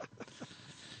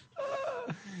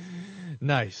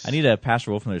 Nice. I need a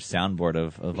Pastor Wolfmiller's soundboard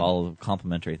of all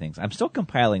complimentary things. I'm still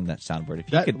compiling that soundboard.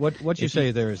 If you could, what you say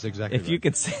there is exactly if right. you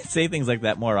could say things like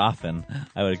that more often,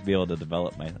 I would be able to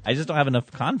develop my. I just don't have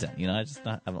enough content. I just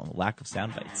have a lack of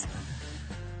sound bites.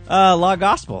 Law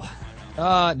gospel.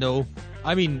 No.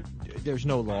 I mean, there's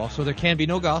no law, so there can be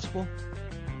no gospel.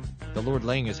 The Lord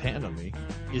laying his hand on me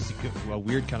is a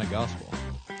weird kind of gospel.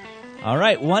 All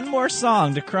right, one more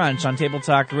song to crunch on Table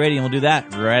Talk Radio, and we'll do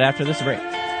that right after this break.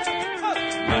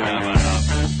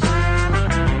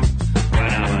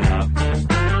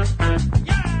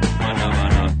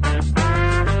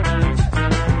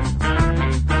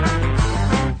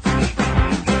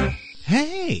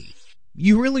 Hey,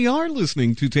 you really are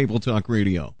listening to Table Talk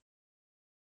Radio.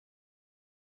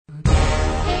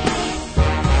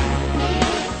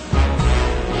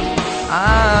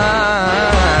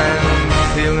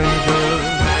 I'm feeling good.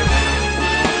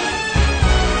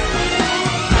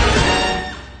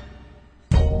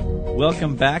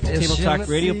 Welcome back to Table Talk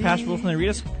Radio. Pastor Wolfman, read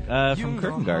us from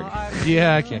Kierkegaard.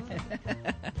 Yeah, I can't.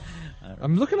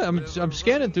 I'm looking at. I'm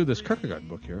scanning through this Kierkegaard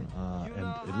book here,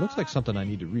 and it looks like something I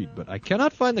need to read, but I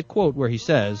cannot find the quote where he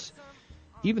says,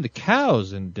 "Even the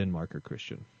cows in Denmark are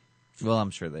Christian." Well,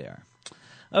 I'm sure they are.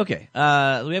 Okay,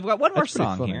 we have got one more That's pretty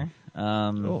song funny. here.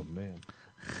 Oh man!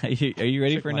 Are you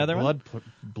ready Check for my another one?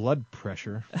 Blood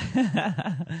pressure.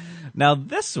 Now,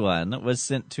 this one was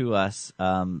sent to us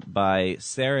by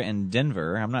Sarah in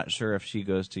Denver. I'm not sure if she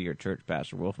goes to your church,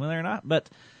 Pastor Wolfmiller, or not, but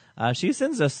she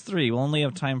sends us 3. We'll only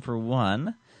have time for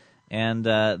one. And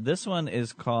this one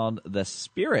is called The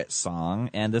Spirit Song.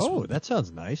 And this that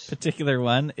sounds nice. particular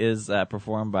one is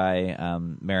performed by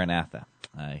Maranatha.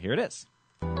 Here it is.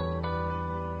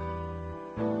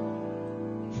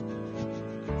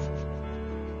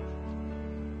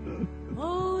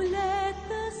 Oh, let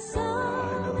the Son I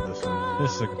know of this God one.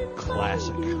 This is a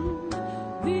classic.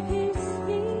 with his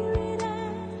spirit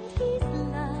and his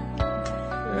love.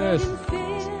 Yes. Let him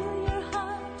fill your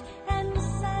heart and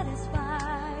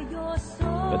satisfy your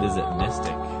soul. But is it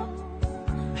mystic?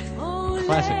 Oh,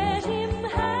 Classic let music. him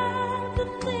have the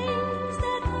things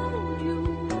that hold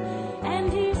you,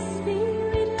 and his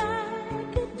spirit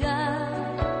like a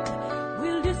dove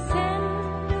will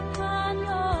descend upon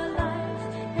your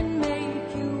life and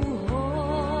make you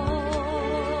whole.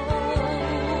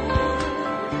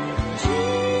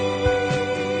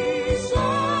 Jesus,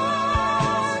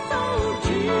 oh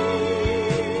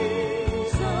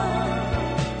Jesus,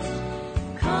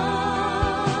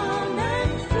 come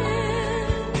and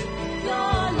fill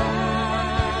your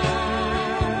lives.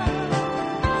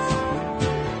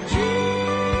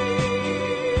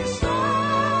 Jesus,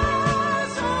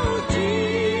 oh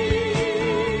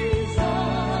Jesus,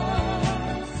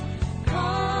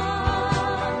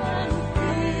 come and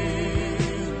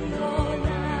fill your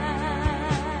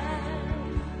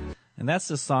lives. And that's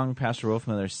the song Pastor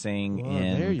Wolfmiller sang Well,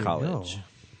 there in you college. go.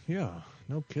 Yeah,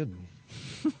 no kidding.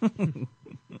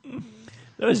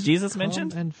 That was Jesus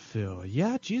mentioned? Come and fill.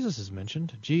 Yeah, Jesus is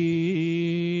mentioned.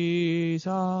 Jesus.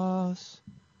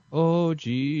 Oh,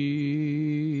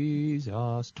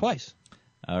 Jesus. Twice.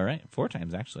 All right, 4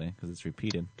 times actually, because it's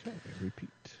repeated. Okay, repeat.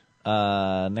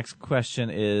 Next question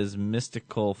is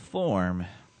mystical form.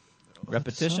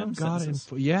 Repetition? God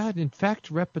Sentences? in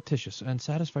fact, repetitious. And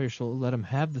satisfy your soul. Let him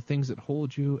have the things that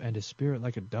hold you, and his spirit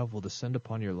like a dove will descend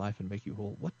upon your life and make you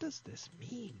whole. What does this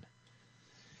mean?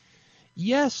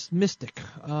 Yes, mystic.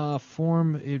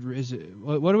 Form.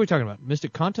 What are we talking about?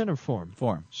 Mystic content or form?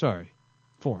 Form. Sorry.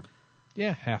 Form.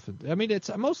 Yeah, half of I mean, it's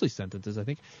mostly sentences, I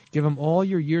think. Give him all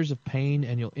your years of pain,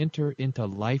 and you'll enter into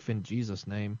life in Jesus'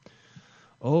 name.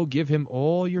 Oh, give him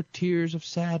all your tears of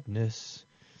sadness.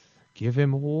 Give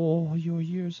him all your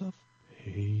years of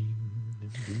pain.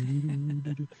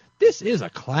 This is a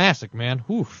classic, man.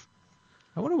 Oof.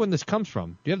 I wonder when this comes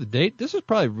from. Do you have the date? This is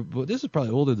probably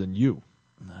older than you.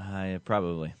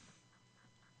 Probably.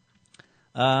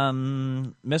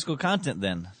 Mystical content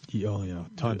then. Oh, yeah,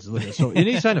 tons. So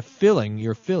any kind of filling,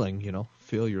 you're filling,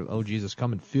 fill your, oh, Jesus,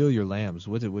 come and fill your lambs.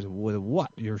 With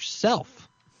what? Yourself.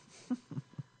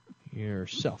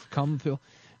 Yourself. Come fill.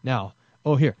 Now,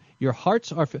 here. Your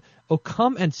hearts are filled. Oh,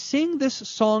 come and sing this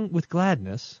song with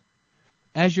gladness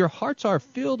as your hearts are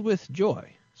filled with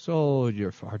joy. So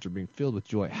your hearts are being filled with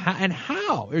joy. And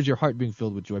how is your heart being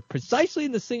filled with joy? Precisely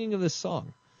in the singing of this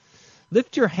song.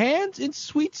 Lift your hands in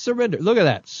sweet surrender. Look at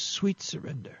that. Sweet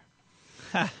surrender.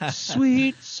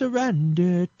 Sweet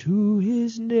surrender to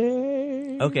his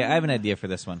name. Okay, I have an idea for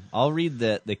this one. I'll read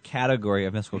the category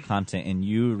of mystical content, and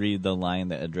you read the line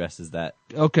that addresses that.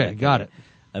 Okay, got it.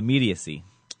 Immediacy.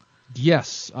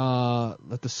 Yes.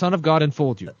 Let the Son of God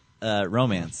enfold you.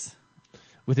 Romance.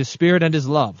 With his spirit and his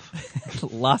love.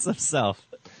 Loss of self.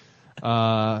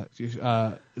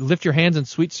 Lift your hands in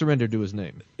sweet surrender to his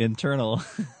name. Internal.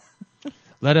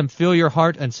 Let him fill your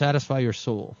heart and satisfy your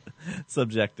soul.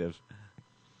 Subjective.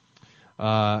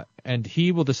 And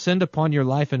he will descend upon your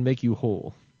life and make you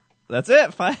whole. That's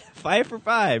it. Five for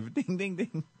 5. Ding, ding,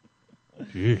 ding.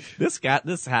 Yeesh.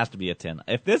 This has to be a 10.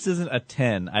 If this isn't a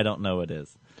 10, I don't know what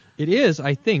is. It is,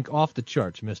 I think, off the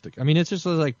charts mystic. I mean, it's just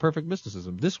like perfect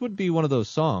mysticism. This would be one of those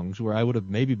songs where I would have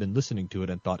maybe been listening to it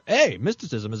and thought, hey,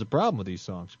 mysticism is a problem with these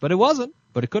songs. But it wasn't.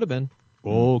 But it could have been.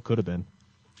 Oh, could have been.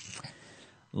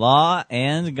 Law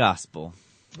and gospel.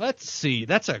 Let's see.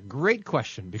 That's a great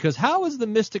question, because how does the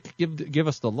mystic give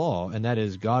us the law, and that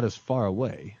is God is far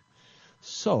away?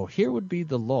 So here would be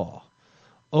the law.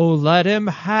 Oh, let him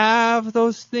have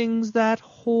those things that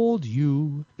hold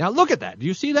you. Now look at that. Do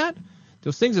you see that?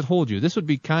 Those things that hold you. This would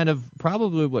be kind of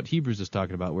probably what Hebrews is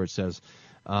talking about, where it says,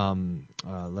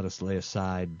 let us lay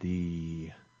aside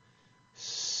the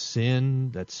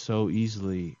sin that so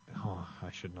easily... Oh,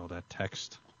 I should know that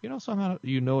text. You know, somehow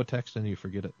you know a text and you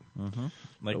forget it. Mm-hmm.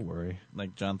 Don't worry.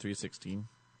 Like John 3:16.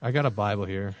 I got a Bible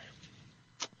here.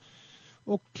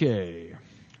 Okay.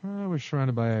 We're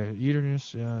surrounded by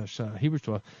eagerness. Hebrews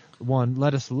 12:1.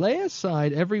 Let us lay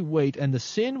aside every weight and the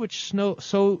sin which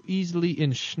so easily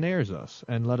ensnares us,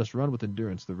 and let us run with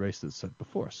endurance the race that's set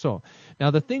before us. So,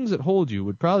 now the things that hold you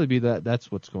would probably be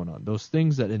that's what's going on. Those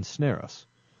things that ensnare us.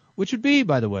 Which would be,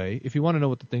 by the way, if you want to know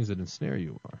what the things that ensnare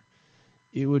you are,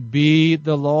 it would be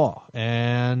the law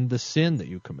and the sin that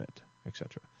you commit,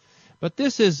 etc. But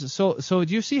this is, so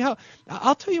do you see how,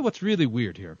 I'll tell you what's really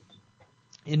weird here.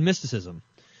 In mysticism,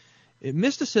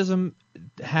 mysticism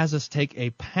has us take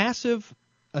a passive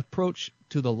approach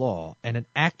to the law and an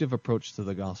active approach to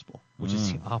the gospel, which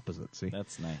is the opposite, see?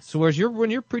 That's nice. So whereas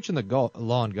when you're preaching the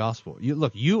law and gospel,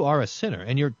 you are a sinner,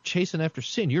 and you're chasing after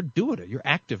sin. You're doing it. You're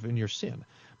active in your sin.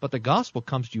 But the gospel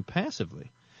comes to you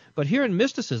passively. But here in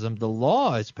mysticism, the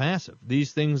law is passive.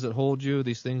 These things that hold you,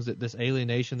 these things this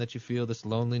alienation that you feel, this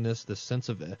loneliness, this sense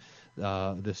of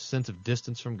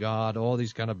distance from God, all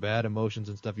these kind of bad emotions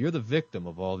and stuff. You're the victim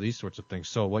of all these sorts of things.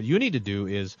 So what you need to do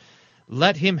is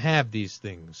let him have these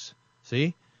things.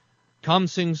 See? Come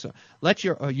sing. Let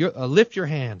lift your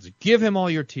hands. Give him all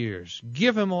your tears.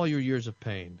 Give him all your years of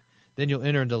pain. Then you'll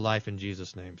enter into life in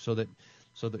Jesus' name. So that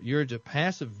you're a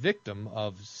passive victim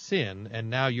of sin, and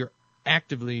now you're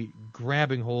actively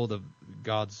grabbing hold of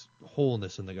God's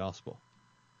wholeness in the gospel.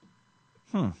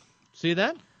 See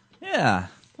that? Yeah.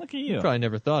 Look at you. Probably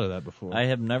never thought of that before. I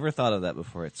have never thought of that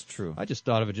before. It's true. I just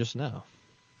thought of it just now.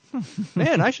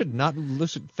 Man, I should not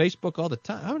listen to Facebook all the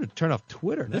time. I'm going to turn off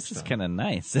Twitter next time. This is kind of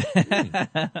nice.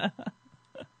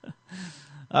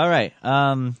 All right.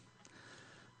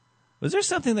 Was there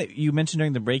something that you mentioned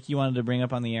during the break you wanted to bring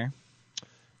up on the air?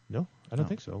 No, I don't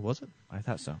think so. Was it? I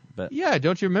thought so. But yeah,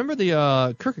 don't you remember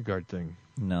the Kierkegaard thing?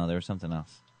 No, there was something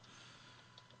else.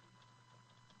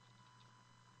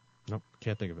 Nope,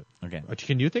 can't think of it. Okay.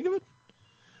 Can you think of it?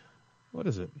 What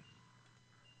is it?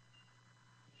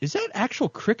 Is that actual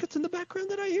crickets in the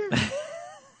background that I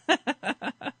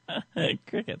hear?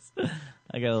 Crickets.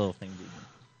 I got a little thing.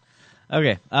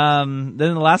 Okay. Then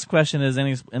the last question is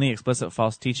any explicit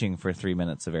false teaching for 3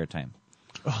 minutes of airtime.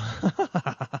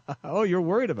 Oh, you're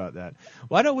worried about that.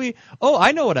 Why don't we? Oh,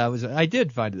 I know what I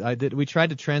did find it. We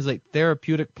tried to translate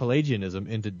therapeutic Pelagianism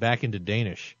back into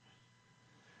Danish.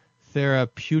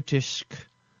 Therapeutisk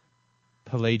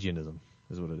Pelagianism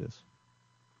is what it is.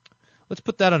 Let's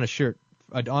put that on a shirt.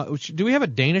 Do we have a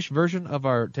Danish version of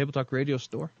our Table Talk Radio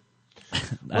store?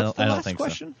 I don't think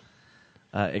question?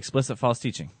 So. Explicit false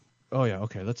teaching. Oh yeah.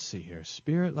 Okay. Let's see here.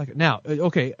 Spirit like now.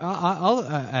 Okay. I'll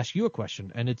ask you a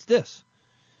question, and it's this.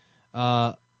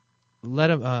 Let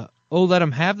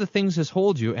him have the things that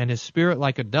hold you, and his spirit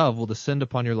like a dove will descend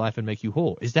upon your life and make you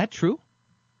whole. Is that true?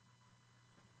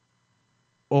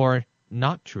 Or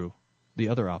not true? The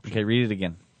other option. Okay, read it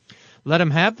again. Let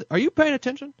him have... Are you paying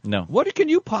attention? No. What can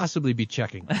you possibly be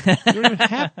checking? You don't even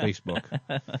have Facebook.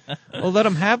 Well, let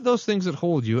him have those things that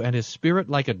hold you, and his spirit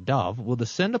like a dove will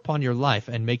descend upon your life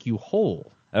and make you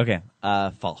whole. Okay,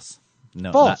 false.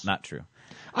 No, false. Not true.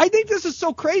 I think this is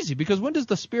so crazy, because when does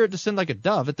the Spirit descend like a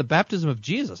dove? At the baptism of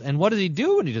Jesus. And what does he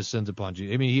do when he descends upon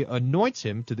Jesus? I mean, he anoints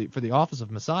him for the office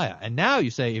of Messiah. And now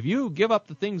you say, if you give up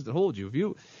the things that hold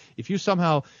you, if you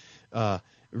somehow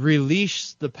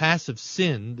release the passive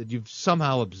sin that you've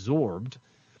somehow absorbed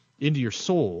into your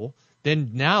soul,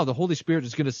 then now the Holy Spirit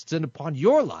is going to descend upon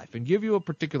your life and give you a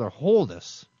particular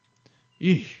wholeness.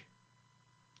 Eesh.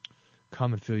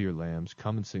 Come and fill your lambs.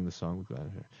 Come and sing the song with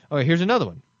glad. Okay, here's another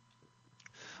one.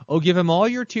 Oh, give him all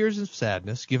your tears of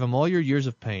sadness, give him all your years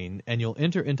of pain, and you'll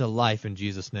enter into life in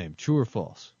Jesus' name. True or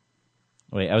false?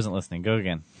 Wait, I wasn't listening. Go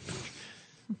again.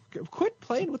 Quit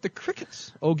playing with the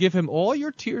crickets. Oh, give him all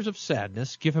your tears of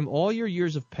sadness, give him all your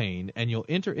years of pain, and you'll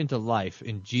enter into life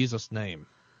in Jesus' name.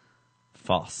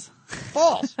 False.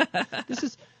 False.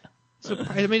 It's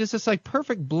just like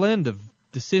perfect blend of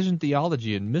decision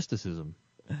theology and mysticism.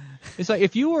 It's like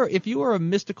if you were a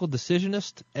mystical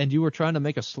decisionist and you were trying to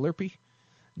make a Slurpee,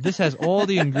 this has all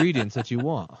the ingredients that you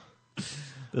want.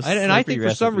 And I think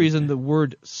for some reason the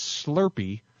word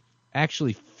Slurpee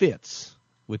actually fits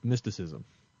with mysticism.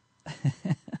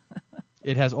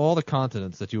 It has all the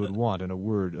consonants that you would want in a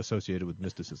word associated with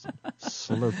mysticism.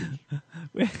 Slurpee.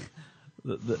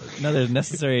 No, there's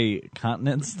necessary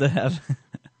consonants to have.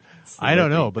 I don't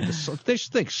know, but they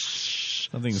think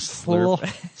something slur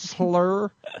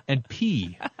and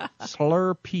p.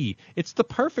 Slur p. It's the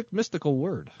perfect mystical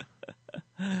word.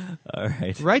 All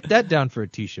right. Write that down for a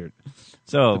T-shirt.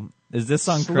 So, is this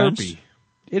song Slurpee. crunch?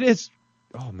 It is.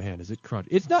 Oh man, is it crunch?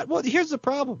 It's not. Well, here's the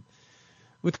problem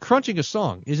with crunching a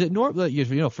song. Is it normal?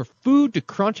 For food to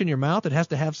crunch in your mouth, it has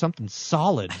to have something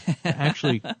solid to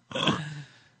actually.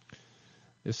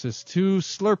 This is too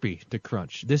slurpy to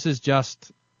crunch. This is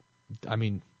just. I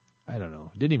mean, I don't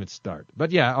know. It didn't even start.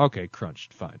 But yeah, okay,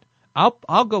 crunched. Fine.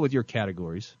 I'll go with your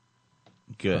categories.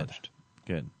 Good. Crunched.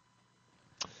 Good.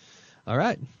 All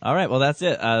right. Well, that's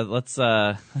it. Let's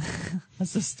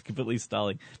just completely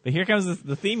stalling. But here comes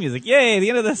the theme music. Yay! The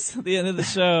end of the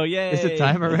show. Yay! Is it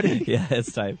time already? Yeah,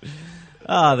 it's time.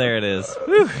 Oh, there it is.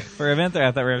 Whew. For a minute there,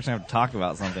 I thought we were going to have to talk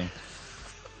about something.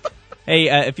 Hey,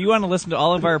 if you want to listen to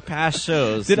all of our past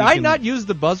shows... Did I not use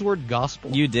the buzzword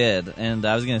gospel? You did, and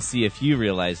I was going to see if you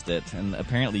realized it, and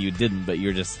apparently you didn't, but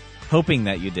you're just hoping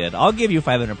that you did. I'll give you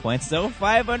 500 points, so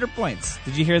 500 points.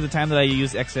 Did you hear the time that I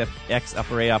used ex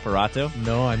opere operato?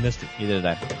 No, I missed it. Neither did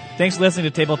I. Thanks for listening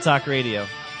to Table Talk Radio.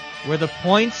 Where the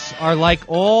points are like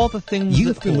all the things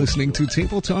You've been listening to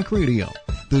Table Talk Radio.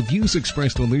 The views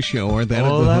expressed on this show are that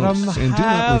of the hosts and do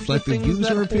not reflect the views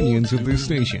or opinions of this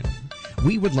station.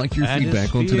 We would like your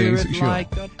feedback on today's show.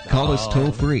 Call us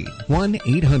toll-free,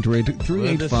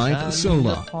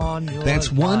 1-800-385-SOLA. That's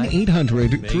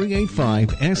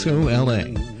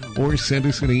 1-800-385-SOLA. Or send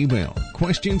us an email,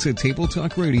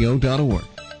 questions@tabletalkradio.org.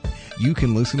 You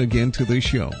can listen again to this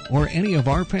show or any of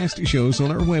our past shows on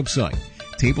our website,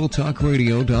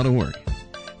 tabletalkradio.org.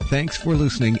 Thanks for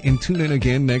listening and tune in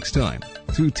again next time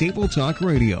to Table Talk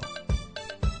Radio.